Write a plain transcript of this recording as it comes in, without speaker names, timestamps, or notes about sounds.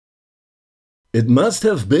It must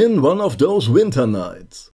have been one of those winter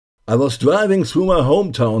nights. I was driving through my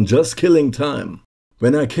hometown just killing time,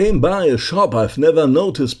 when I came by a shop I've never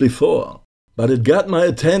noticed before, but it got my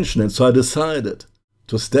attention and so I decided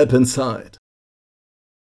to step inside.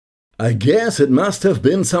 I guess it must have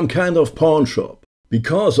been some kind of pawn shop,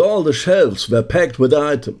 because all the shelves were packed with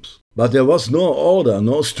items, but there was no order,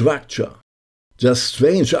 no structure. Just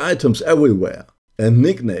strange items everywhere, and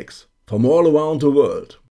knickknacks from all around the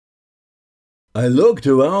world. I looked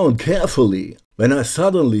around carefully when I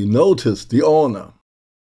suddenly noticed the owner.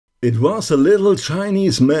 It was a little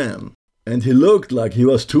Chinese man, and he looked like he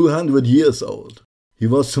was 200 years old. He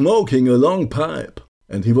was smoking a long pipe,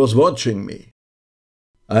 and he was watching me.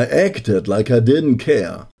 I acted like I didn't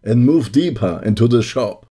care and moved deeper into the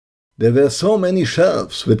shop. There were so many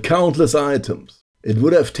shelves with countless items. It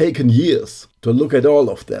would have taken years to look at all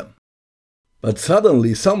of them. But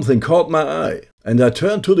suddenly something caught my eye, and I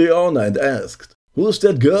turned to the owner and asked, "Who's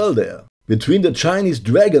that girl there, between the Chinese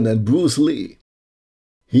dragon and Bruce Lee?"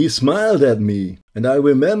 He smiled at me, and I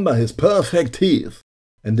remember his perfect teeth,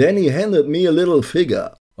 and then he handed me a little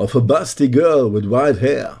figure of a busty girl with white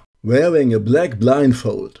hair, wearing a black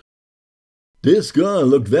blindfold. This girl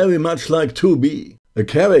looked very much like 2B, a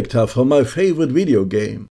character from my favorite video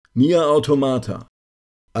game, NieR Automata.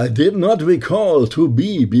 I did not recall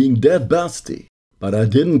 2B being that busty, but I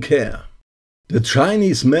didn't care. The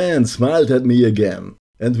Chinese man smiled at me again,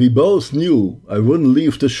 and we both knew I wouldn't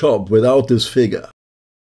leave the shop without this figure.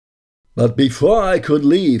 But before I could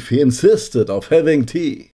leave, he insisted of having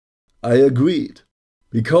tea. I agreed,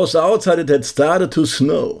 because outside it had started to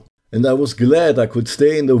snow, and I was glad I could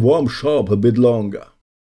stay in the warm shop a bit longer.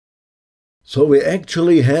 So we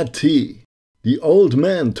actually had tea. The old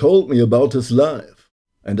man told me about his life,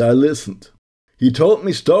 and I listened. He told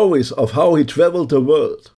me stories of how he traveled the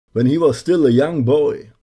world when he was still a young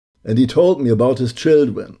boy, and he told me about his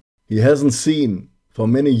children he hasn't seen for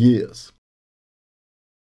many years.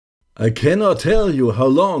 I cannot tell you how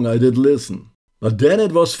long I did listen, but then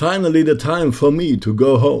it was finally the time for me to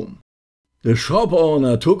go home. The shop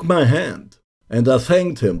owner took my hand, and I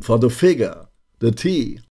thanked him for the figure, the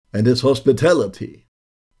tea, and his hospitality.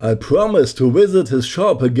 I promised to visit his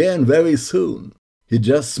shop again very soon. He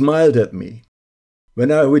just smiled at me.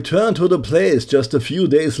 When I returned to the place just a few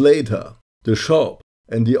days later, the shop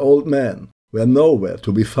and the old man were nowhere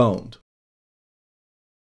to be found.